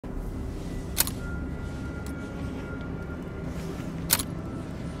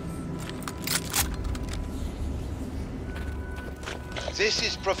This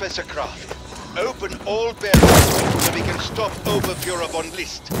is Professor Kraft. Open all barriers so we can stop Oberfuhrer von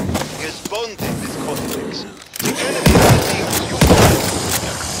List. He is bonded with Cortex. The enemy believes you.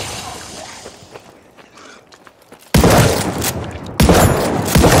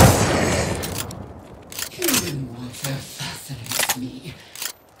 Human warfare fascinates me.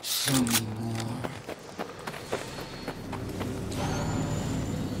 Show me more.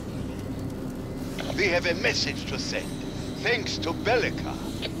 We have a message to send. Thanks to Bellica.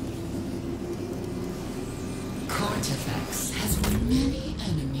 Cortex has many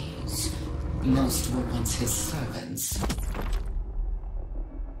enemies. Most were once his servants.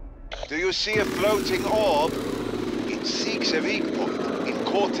 Do you see a floating orb? It seeks a weak point in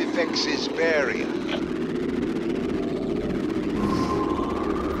Cortex's barrier.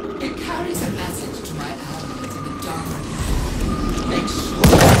 It carries a message to my allies in the dark. Make sure.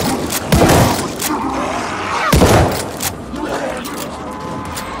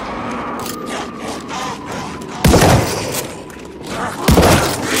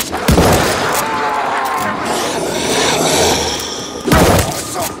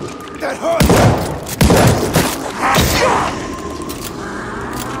 That hurt!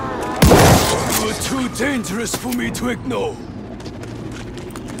 You are too dangerous for me to ignore.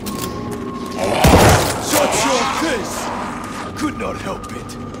 Shut your face! Could not help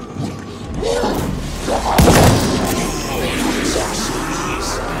it.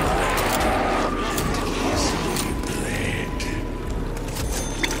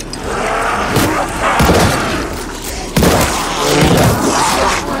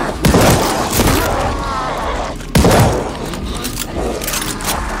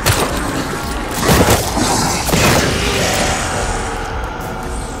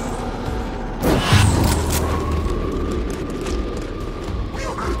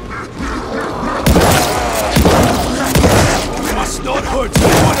 Not hurt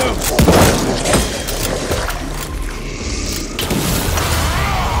anyone else!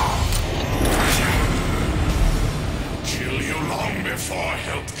 Kill you long before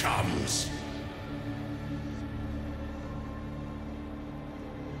help comes.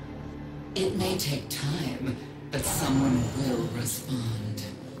 It may take time, but someone will respond.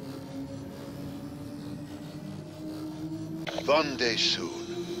 One day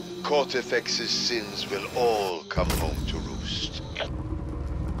soon, Cortex's sins will all come home to roost.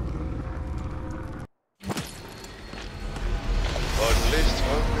 Von List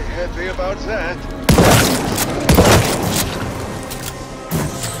won't be happy about that.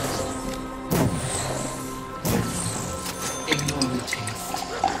 Ignore the taste.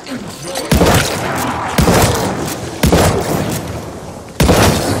 Enjoy.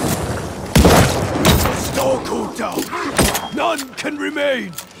 Stall cooled down! None can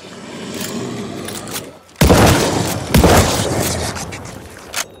remain!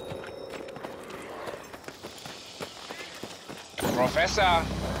 Professor,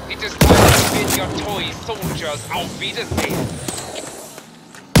 it is time to bid your toy soldiers auf Wiedersehen.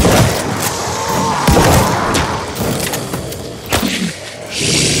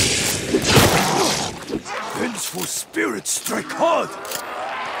 Vengeful spirits strike hard!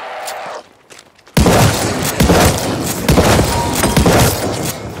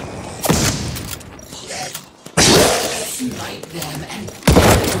 Smite them and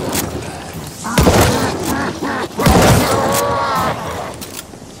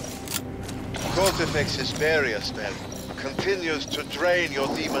Cortex's barrier spell continues to drain your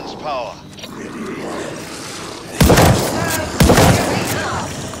demon's power.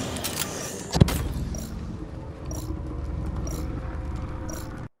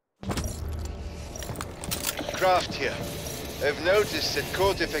 Kraft here. I've noticed that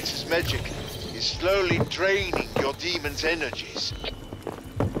Cortex's magic is slowly draining your demon's energies.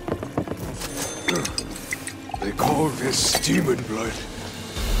 They call this demon blood.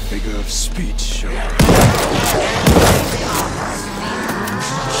 Figure of speech.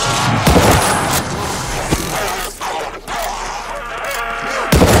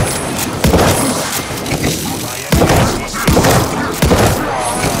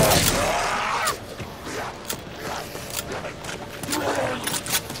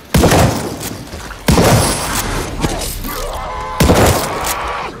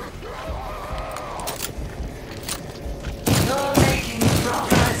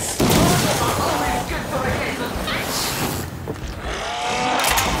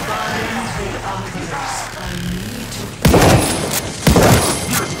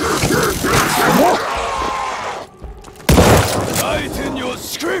 Tighten your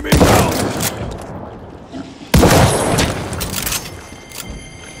screaming mouth!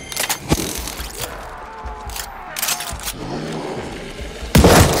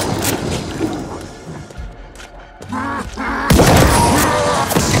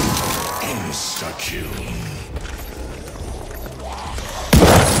 kill.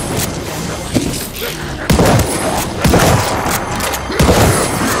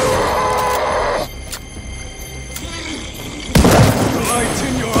 The light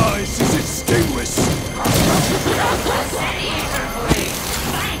in your eyes is extinguished.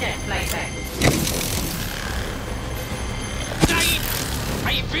 Find it, playback. I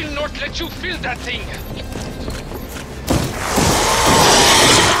will not let you feel that thing!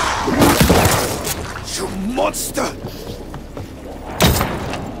 You monster!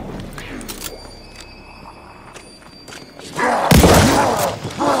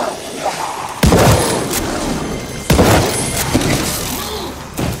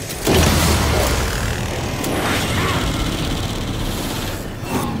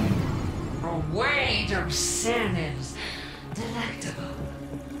 The weight of sin is delectable.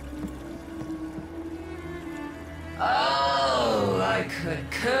 Oh, I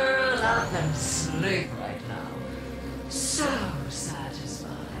could curl up and sleep right now. So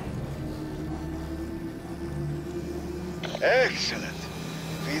satisfying. Excellent.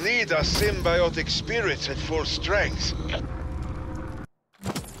 We need our symbiotic spirits at full strength.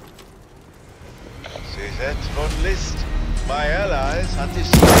 See that, Von List? My allies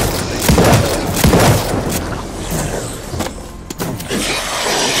anticipate.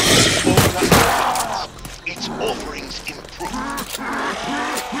 Its offerings improved.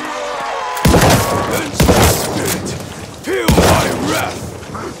 Cleanse my spirit! Feel my wrath!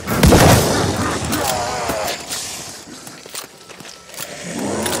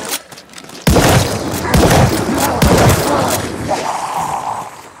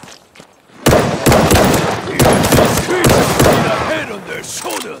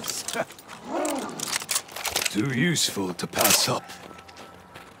 Shoulders! Too useful to pass up.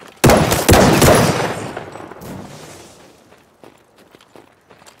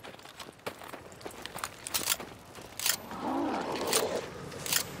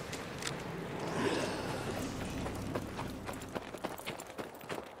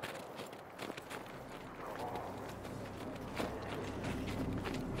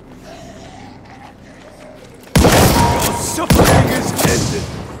 Your suffering is ended!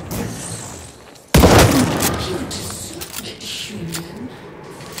 You deserve it, human.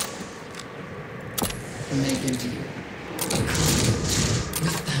 Make a deal. A covenant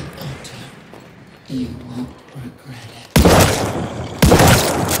with that altar. You won't regret it.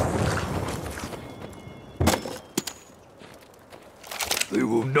 They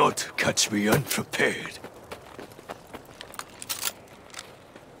will not catch me unprepared.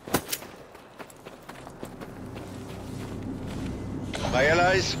 My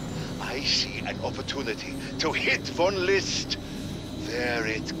allies, I see an opportunity to hit Von List where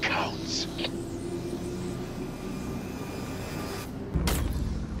it counts.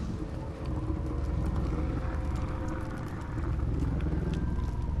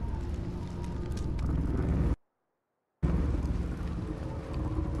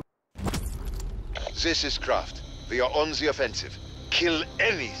 This is Kraft. We are on the offensive. Kill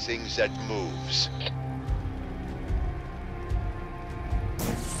anything that moves.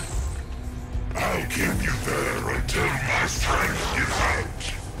 I'll keep you there until my strength gives out.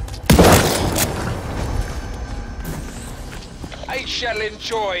 I shall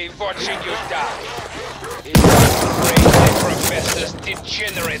enjoy watching you die. It will break the Professor's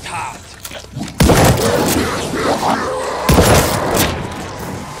degenerate heart.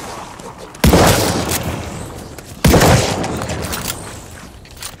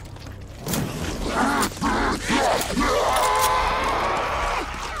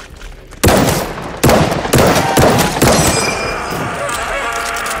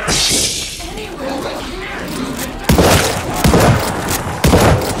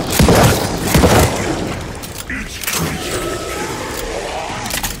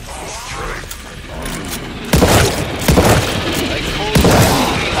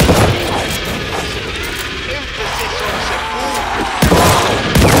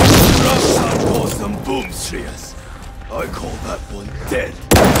 I call that one dead.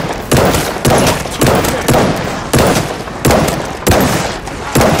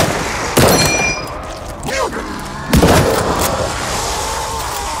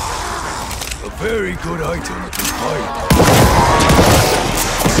 A very good item to hide.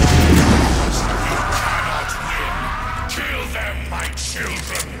 Kill them, my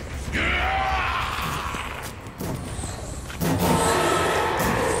children!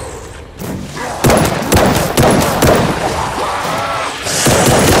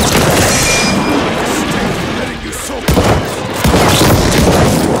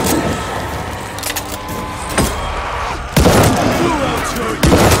 Blow out your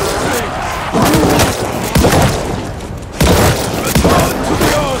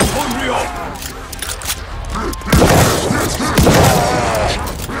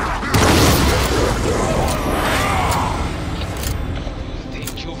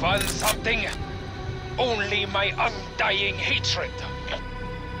found something? Only my undying hatred.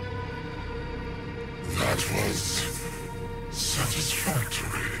 That was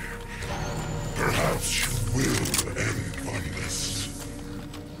satisfactory. Perhaps you will end on this.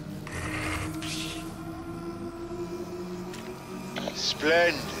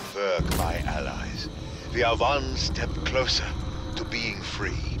 Splendid work, my allies. We are one step closer to being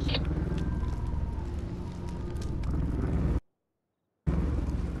free.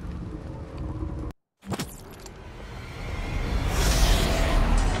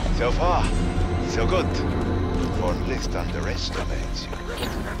 So far, so good. Von List underestimates you.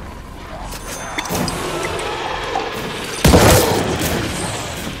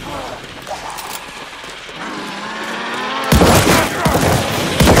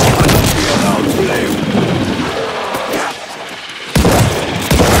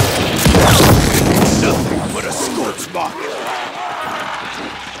 Nothing but a scorch mark.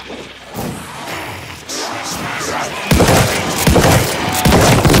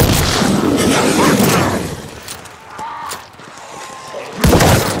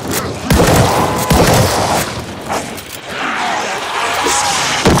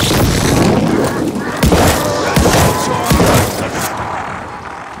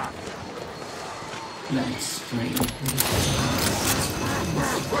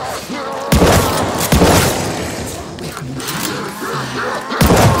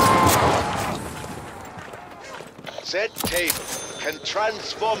 That table can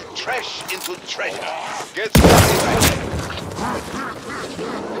transform trash into treasure. Get started.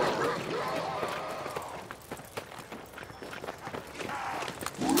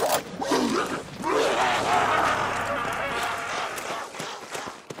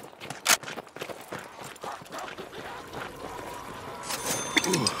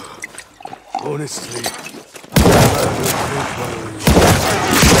 Honestly,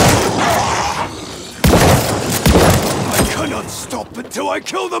 I cannot stop until I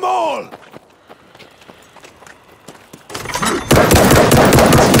kill them all!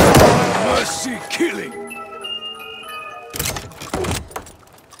 Mercy killing!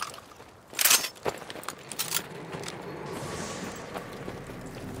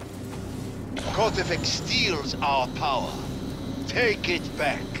 Cortifex steals our power. Take it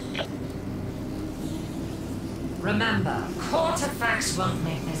back. Remember, Cortifex won't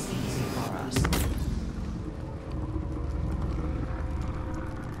make this easy for us.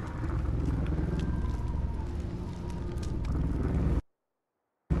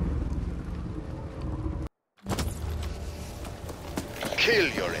 Kill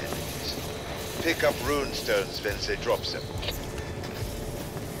your enemies. Pick up runestones when they drop them.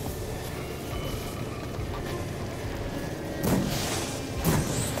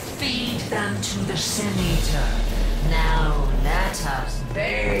 Feed them to the Sin-Eater. Now let us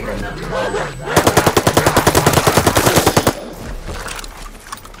bathe in the blood of the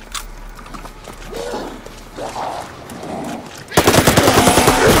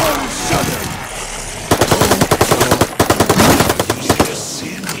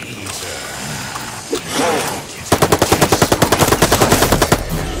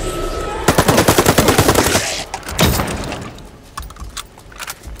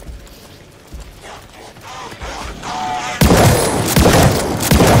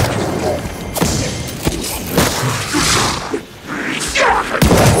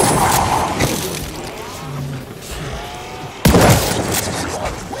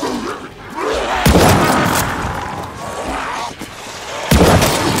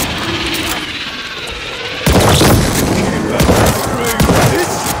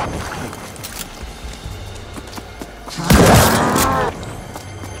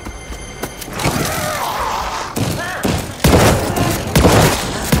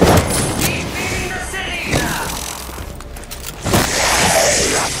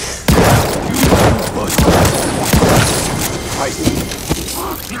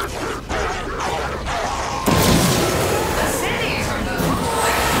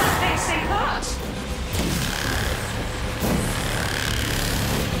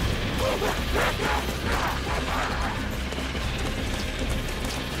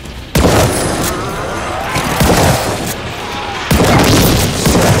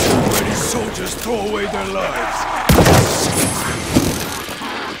soldiers throw away their lives.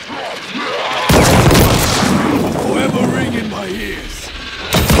 Forever ring in my ears.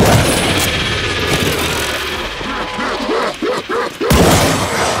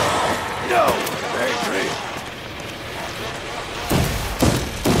 No, angry.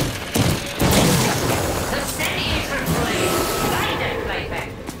 The Sin-Eater blade. Find it, playback.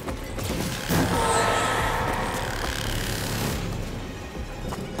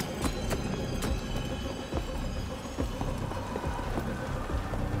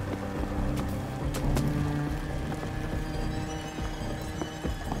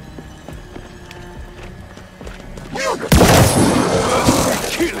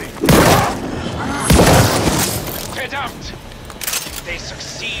 jumped! If they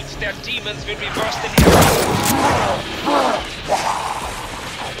succeed, their demons will be worse than ever.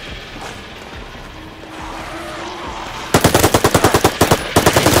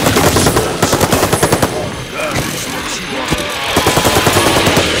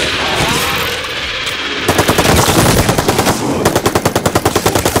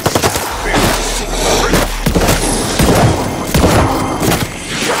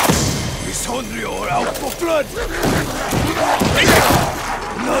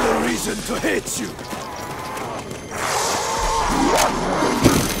 Another reason to hate you.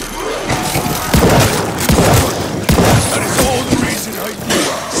 That is all the reason I need.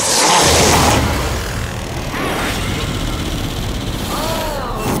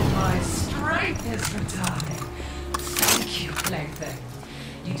 Oh, my strength is returning. Thank you, plaything.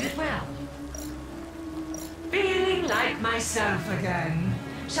 You did well. Feeling like myself again.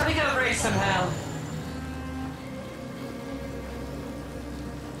 Shall we go raise some hell?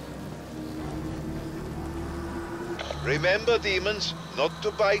 Remember, demons, not to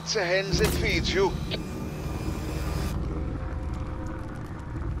bite the hands that feed you.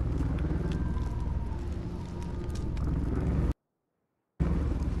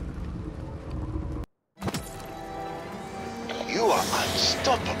 You are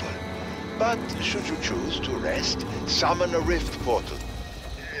unstoppable. But should you choose to rest, summon a rift portal.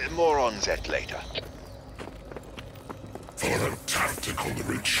 More on that later. For a tactical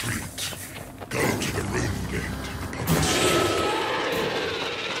retreat, go to the rune gate.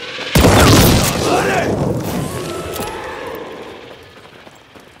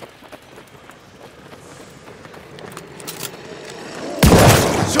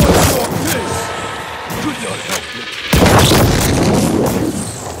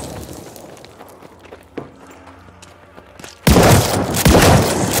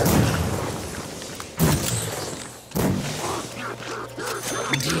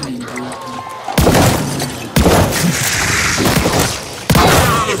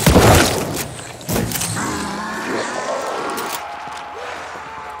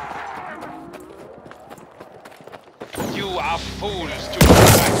 You are fools to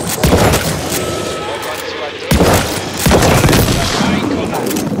try. But once you are dead, I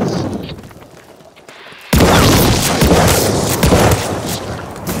collapse.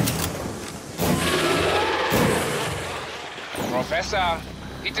 Professor,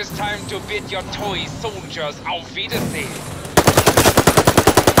 it is time to bid your toy soldiers auf Wiedersehen.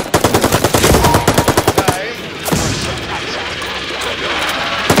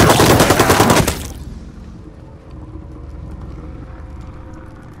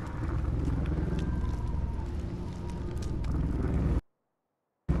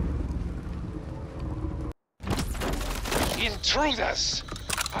 Intruders!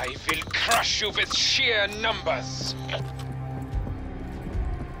 I will crush you with sheer numbers!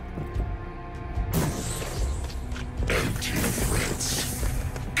 Empty threats.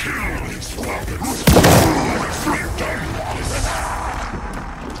 Kill these rockets.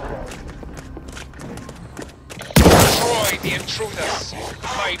 Destroy the intruders!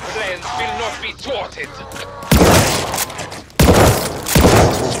 My plans will not be thwarted!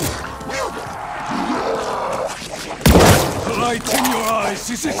 The light in your eyes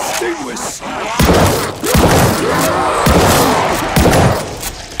is extinguished!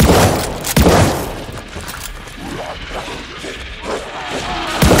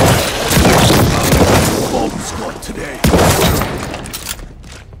 Bomb squad today!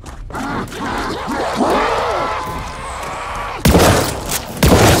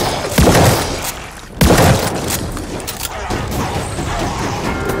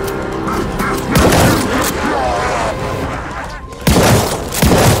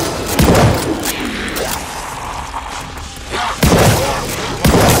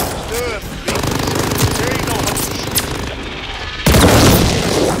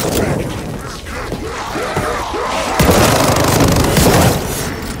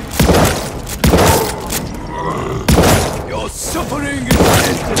 Suffering is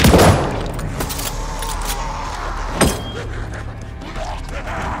ended!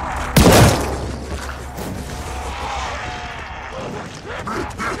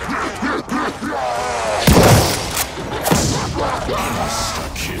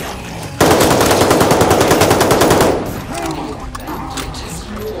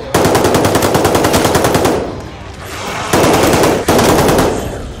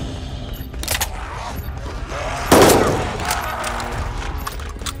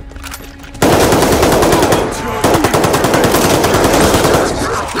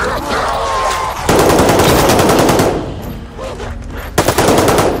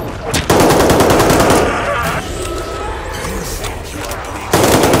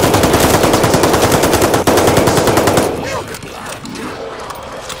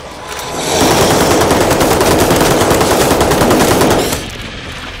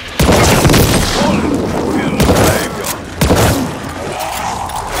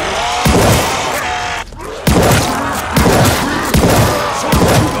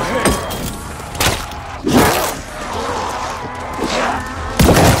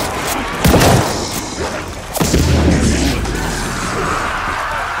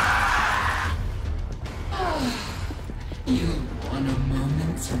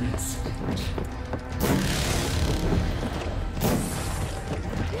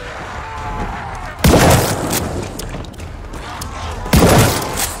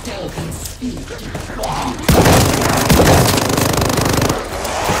 Damn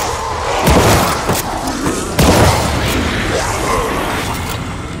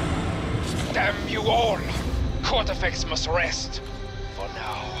you all! Cortifex must rest. For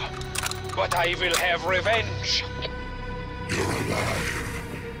now. But I will have revenge. You're alive.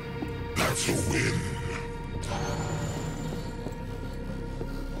 That's a win.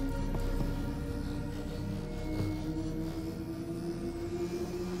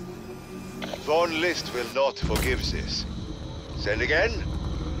 Von List will not forgive this. Send again?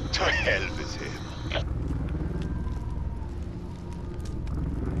 To hell with him.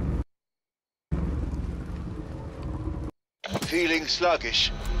 Feeling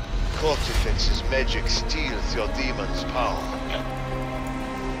sluggish? Cortifex's magic steals your demon's power.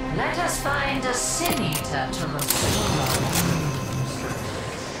 Let us find a sin eater to restore.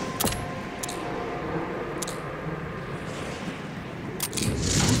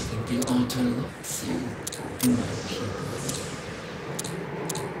 The altar looks you, my people.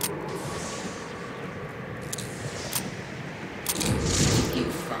 You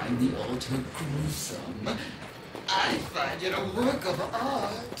find the altar gruesome. I find it a work of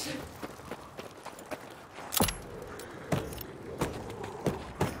art.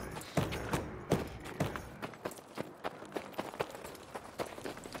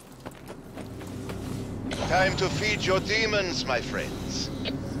 Time to feed your demons, my friends.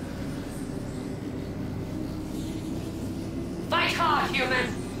 Fight hard,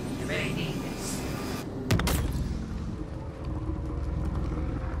 human! You really need this.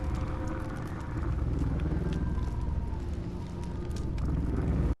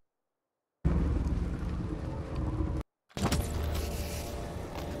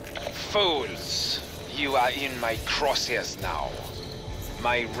 Fools! You are in my crosshairs now.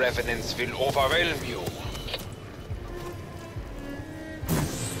 My revenants will overwhelm you.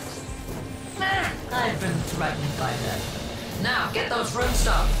 I've been threatened by them. Now, get those rooms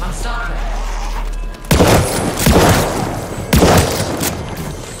stuck. I'm starving.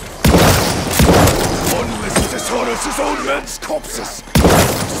 Unless dishonors his own men's corpses.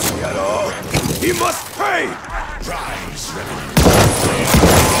 Yet, he must pay! Rise, Revenant.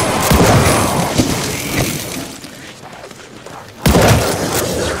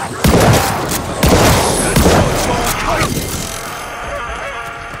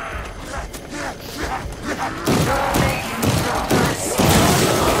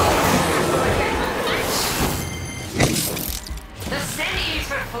 The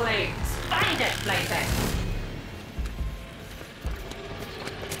Sin-Eater flames! Find it, plaything!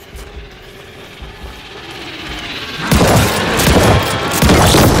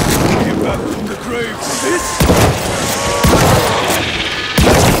 Came back from the grave for this?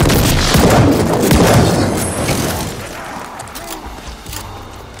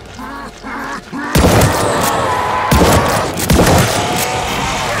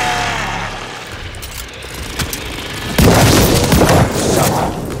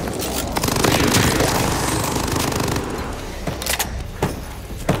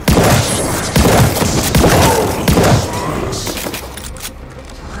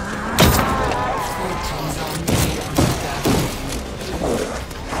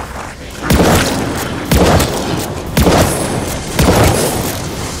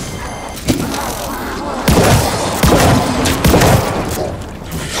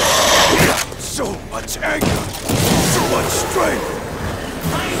 So much anger, so much strength.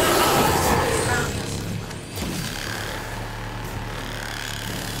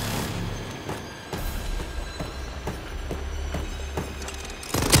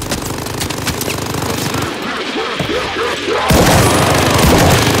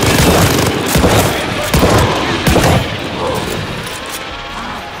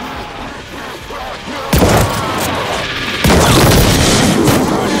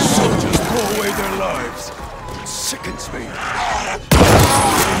 Soldiers throw away their lives. It sickens me. The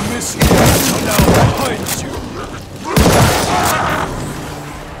miscreants are now behind you.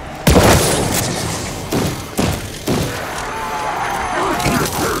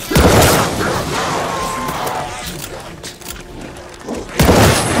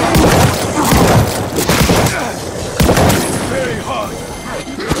 It's very hard.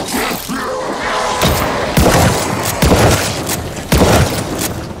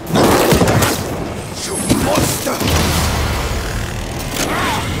 Monster!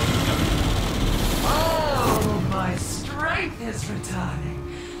 Oh, my strength is returning.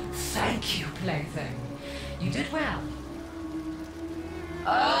 Thank you, plaything. You did well.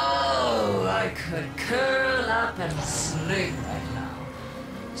 Oh, I could curl up and sleep right now.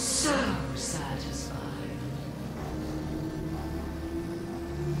 So satisfying.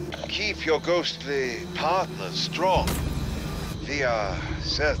 keep your ghostly partners strong. We are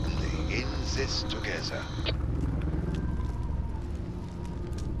certainly in this together.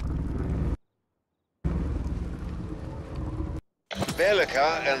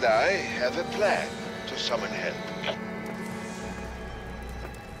 Bellica and I have a plan to summon help.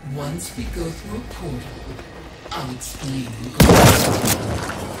 Once we go through a portal, I'll explain.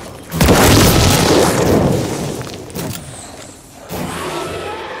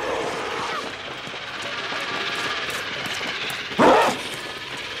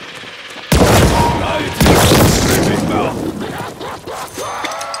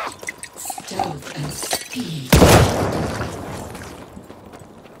 Stealth and speed.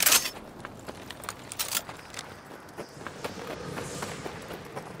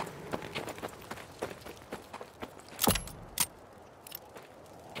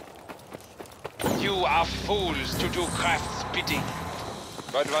 You are fools to do craft's bidding.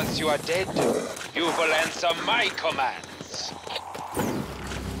 But once you are dead, you will answer my commands.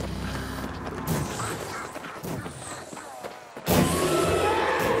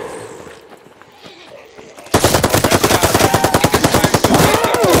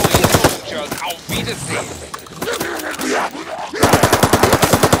 Auf Wiedersehen!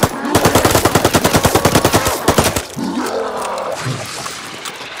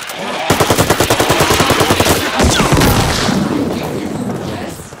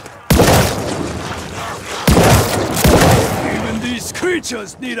 Even these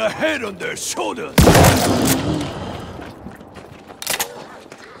creatures need a head on their shoulders.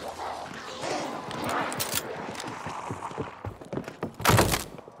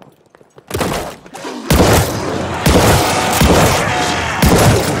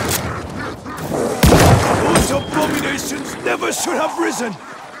 Those abominations never should have risen.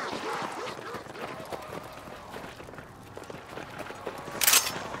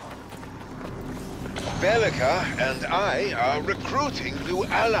 Bellica and I are recruiting new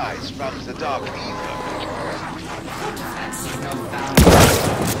allies from the Dark Ether. That's no bound.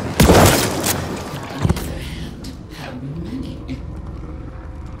 On the other hand, how many?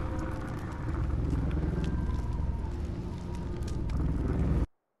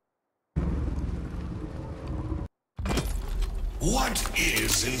 What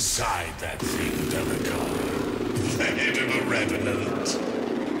is inside that thing, Delica? The head of a revenant.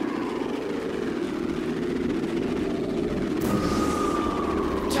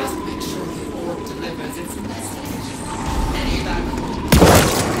 Just make sure the orb delivers its message. Any back.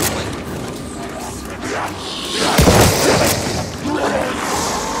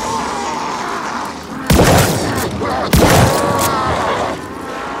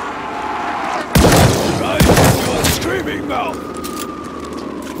 Right into your screaming mouth.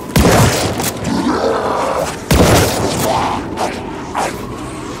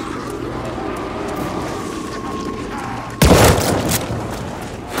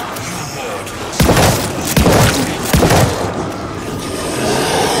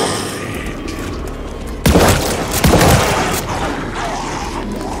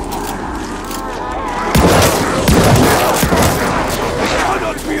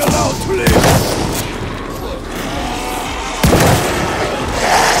 Cannot be allowed to live.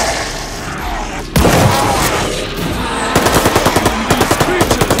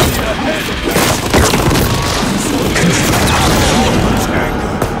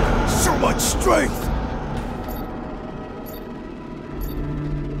 So much strength!